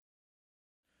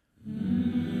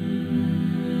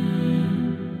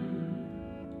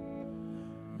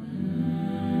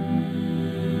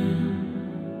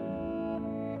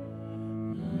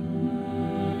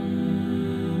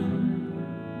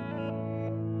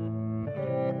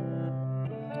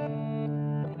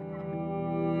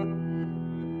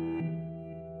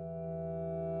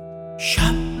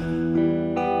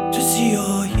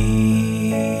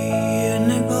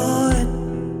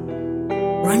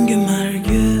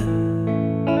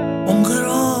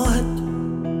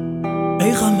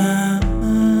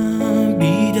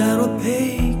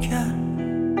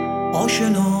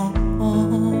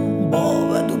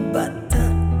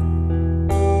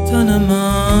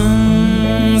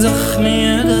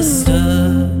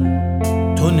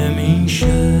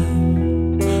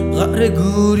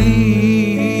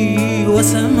گوری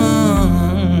واسه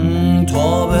من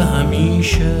تا به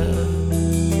همیشه.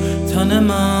 تن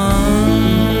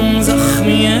من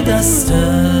زخمی دسته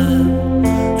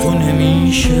تو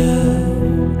نمیشه.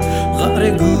 قبر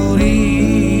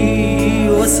گوری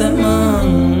واسه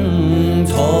من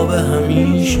تا به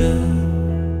همیشه.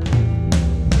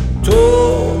 تو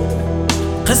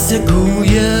قصه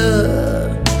گویه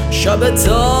شب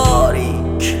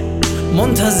تاریک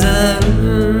منتظر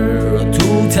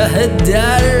تو ته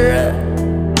در.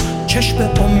 چشم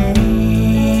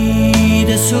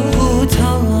امید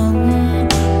سکوتم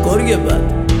گرگ بد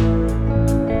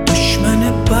دشمن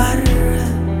بر.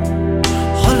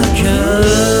 حالا که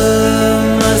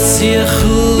مرسی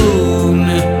خون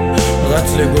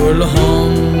قتل گل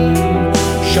هم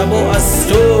شب و از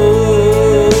تو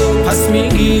پس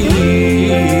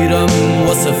میگیرم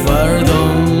واسه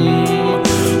فردام.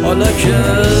 حالا که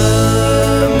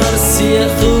مرسی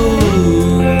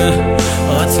خون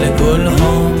قتل گل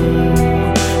هم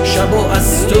شب و از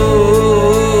تو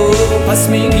پس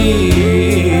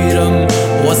میگیرم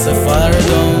واسه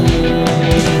فردام.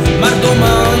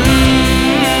 مردمم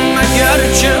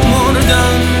اگرچه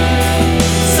مردن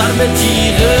سر به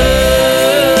تیغه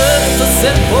تو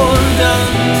سپردن.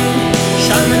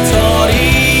 شرم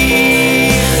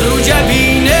تاریخ رو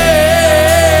جبینه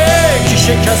کی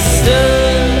شکسته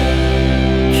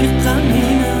کی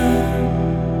غمینه.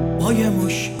 با یه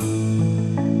مش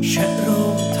شعر و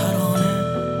ترانه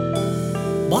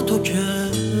با تو که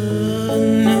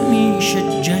نمیشه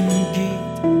جنگید.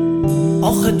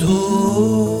 آخه تو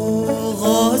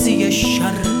غازی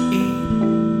شرعی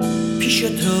پیش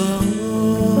تو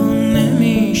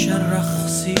نمیشه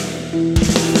رقصی.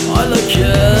 حالا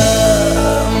که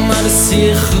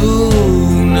مرسی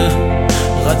خون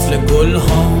قتل گل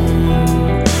هم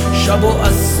شب و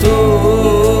از تو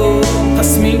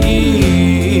پس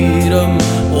میگیرم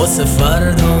واسه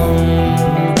فردام.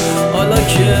 حالا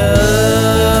که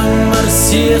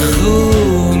مرسی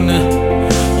خون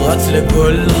قتل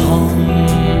گل هم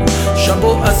شب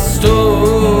و از تو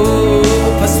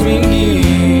پس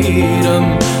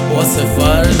میگیرم واسه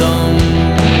فردام.